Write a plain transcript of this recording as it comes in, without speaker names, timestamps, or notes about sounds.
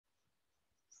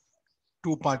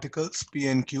two particles P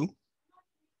and Q.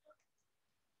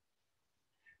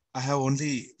 I have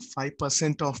only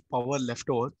 5% of power left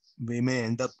over. We may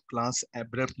end up class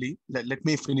abruptly. Let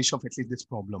me finish off at least this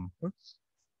problem.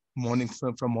 Morning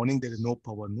from morning there is no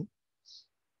power, no.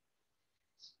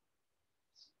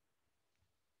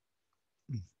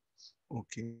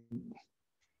 Okay.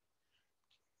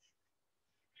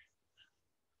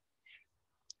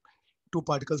 Two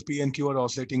particles P and Q are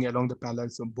oscillating along the parallel,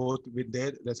 so both with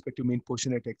their respective mean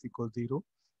position at x equals 0.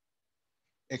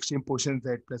 Extreme positions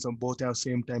at present both have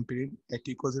same time period. At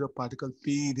t equals 0, particle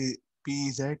P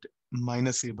is at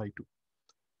minus a by 2.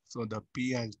 So the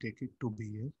P, I'll take it to be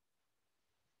here.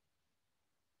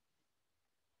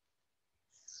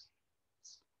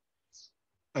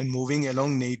 And moving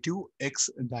along negative x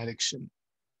direction.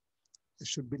 It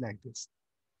should be like this.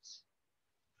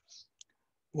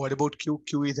 What about Q?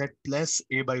 Q is at plus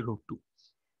a by root 2.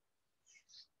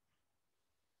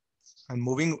 And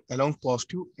moving along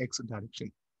positive x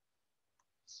direction.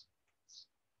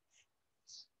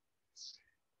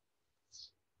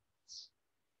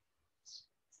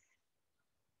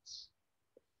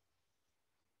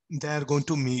 They are going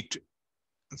to meet.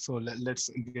 So let's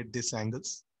get these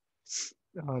angles.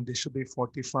 This should be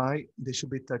 45. This should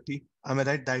be 30. Am I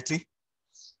right, Dietry?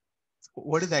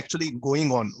 What is actually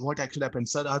going on? What actually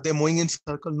happens? Sir, are they moving in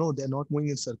circle? No, they're not moving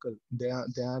in circle. They are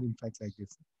in fact like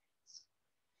this.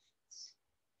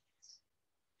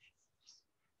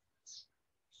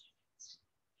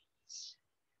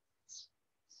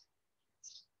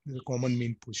 There's a common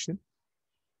mean position.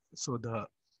 So the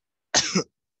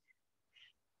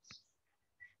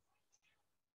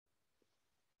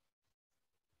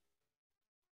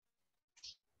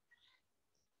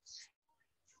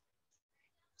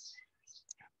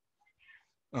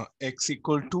x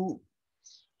equal to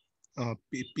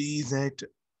P is at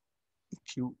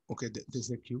Q. Okay, this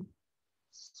is a Q.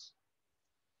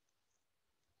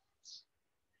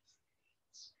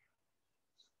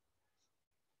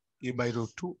 A by root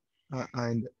 2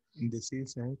 and this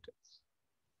is at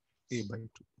a by 2.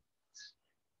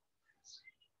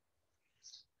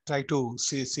 Try to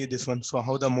see this one. So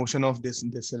how the motion of this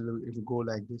will go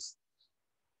like this.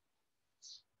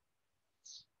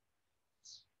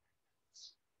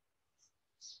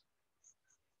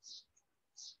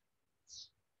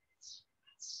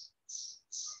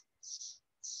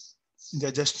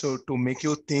 Just to make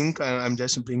you think, I'm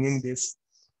just bringing this.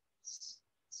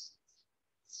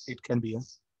 It can be a.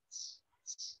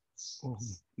 Oh,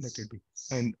 let it be.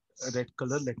 And red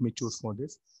color, let me choose for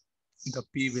this. The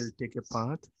P will take a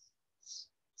path.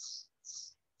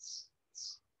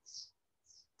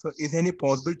 So is there any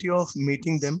possibility of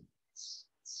meeting them?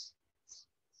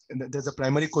 And the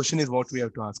primary question is what we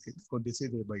have to ask it. So this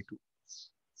is a by 2.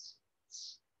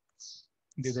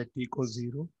 This is at t equals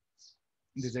 0.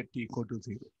 This is at t equal to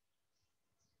 0.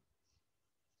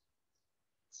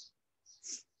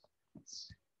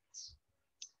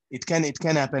 It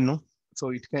can happen, no?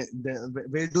 So it can.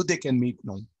 Where do they can meet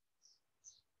now?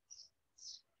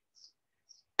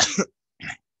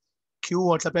 Q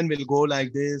what happen will go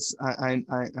like this and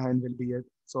will be here.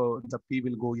 So the P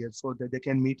will go here. So that they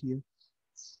can meet here.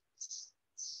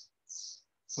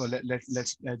 So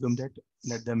let's assume that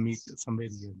let them meet somewhere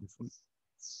here. This one.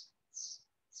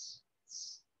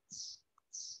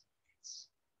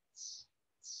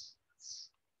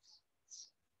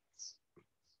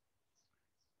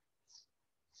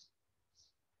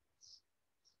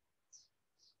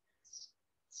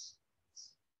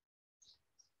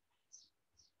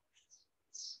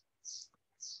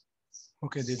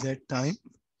 Okay, this is at time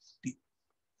T.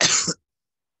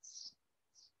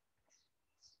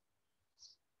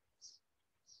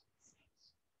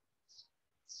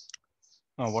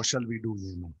 What shall we do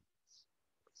here now?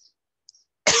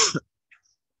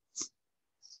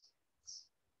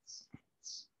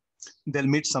 They'll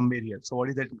meet somewhere here. So what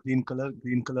is that green color?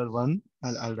 Green color 1.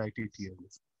 I'll write it here.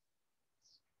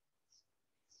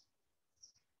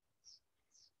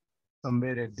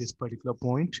 Somewhere at this particular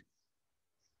point,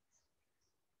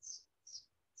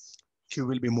 Q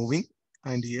will be moving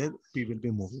and here P will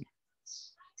be moving.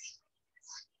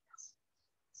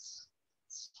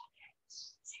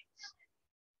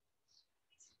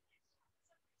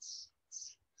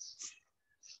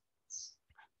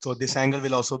 So this angle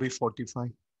will also be 45.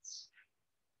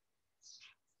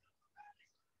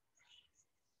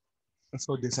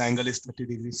 So this angle is 30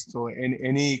 degrees. So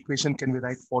any equation can be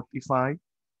write 45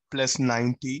 plus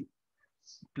 90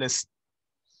 plus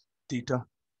theta.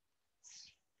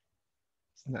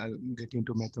 And I'll get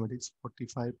into mathematics.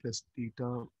 45 plus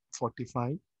theta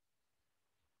 45.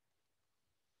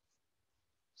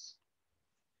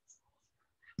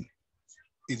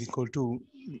 is equal to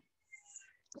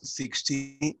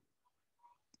 60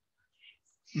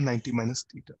 90 minus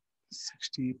theta.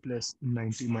 60 plus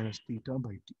 90 minus theta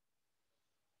by t.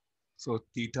 So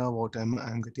theta, what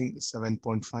I'm getting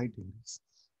 7.5 degrees.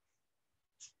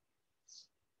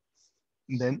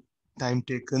 Then time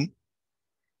taken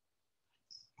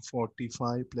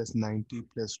 45 plus 90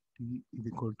 plus t is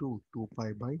equal to 2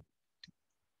 pi by.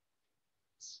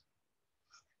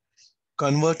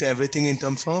 Convert everything in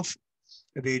terms of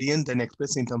radian, then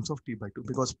express in terms of t by 2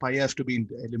 because pi has to be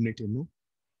eliminated. No?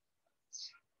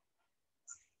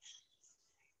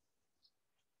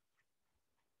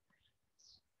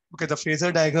 Okay, the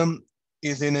phasor diagram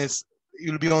is in a,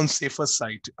 you'll be on safer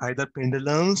side, either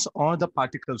pendulums or the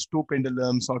particles, two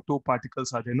pendulums or two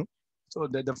particles are there, no? So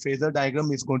the phasor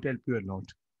diagram is going to help you a lot.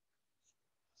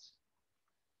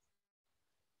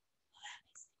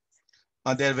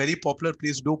 They are very popular.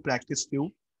 Please do practice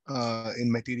few in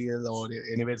material or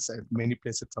anywhere, many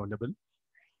places available.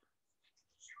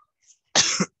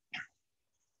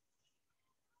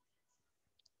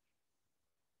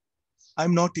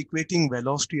 I'm not equating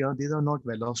velocity here. These are not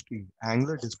velocity,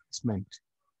 angular displacement.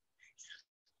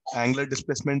 Angular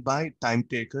displacement by time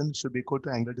taken should be equal to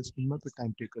angular displacement by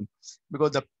time taken.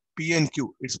 Because the P and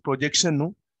Q, its projection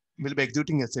no, will be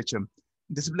executing SHM.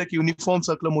 This will be like uniform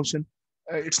circular motion.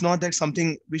 It's not that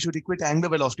something we should equate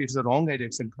angular velocity. It's the wrong idea.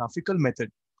 It's a graphical method.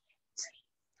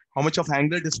 How much of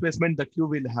angular displacement the Q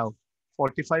will have?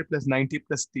 45 plus 90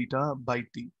 plus theta by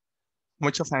t. How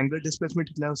much of angular displacement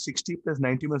it will have? 60 plus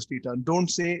 90 plus theta. Don't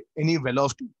say any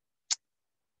velocity.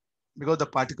 Because the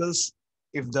particles,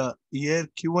 if the air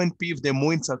Q and P, if they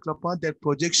move in circular path, their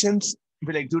projections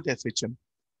will execute SHM.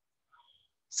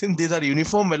 Since these are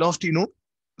uniform velocity, no,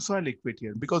 so I'll equate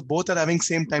here because both are having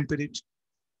same time period.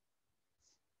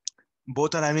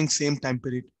 Both are having same time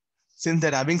period. Since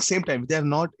they're having same time, they're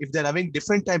not, if they're having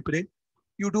different time period,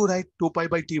 you do write 2 pi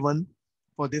by t1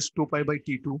 for this 2 pi by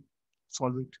t2,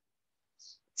 solve it.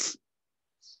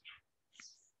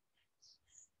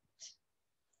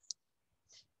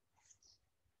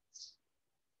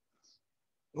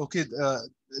 Okay,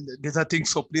 these are things.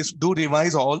 So please do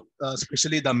revise all,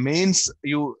 especially the mains.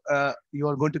 You are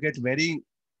going to get very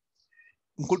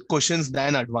good questions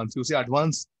than advanced. You see,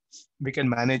 advanced we can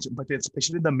manage, but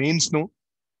especially the mains, no,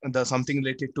 the something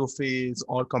related to phase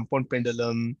or compound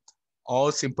pendulum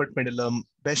or simple pendulum.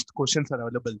 Best questions are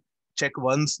available. Check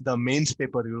once the mains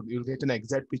paper. You'll get an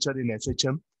exact picture in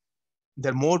SHM.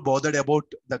 They're more bothered about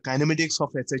the kinematics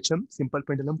of SHM, simple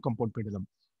pendulum, compound pendulum,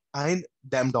 and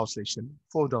damped oscillation,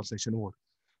 forced oscillation.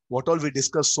 What all we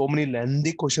discussed, so many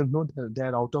lengthy questions, no,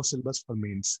 they're out of syllabus for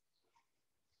mains.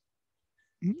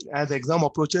 As exam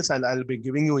approaches, I'll be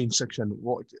giving you instruction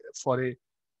what, for a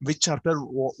which chapter,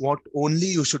 what only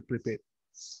you should prepare.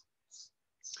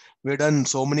 We've done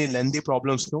so many lengthy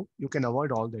problems, no, you can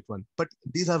avoid all that one. But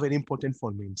these are very important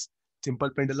for mains.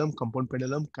 Simple pendulum, compound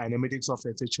pendulum, kinematics of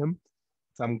SHM,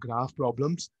 some graph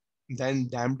problems, then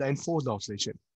damped and forced oscillation.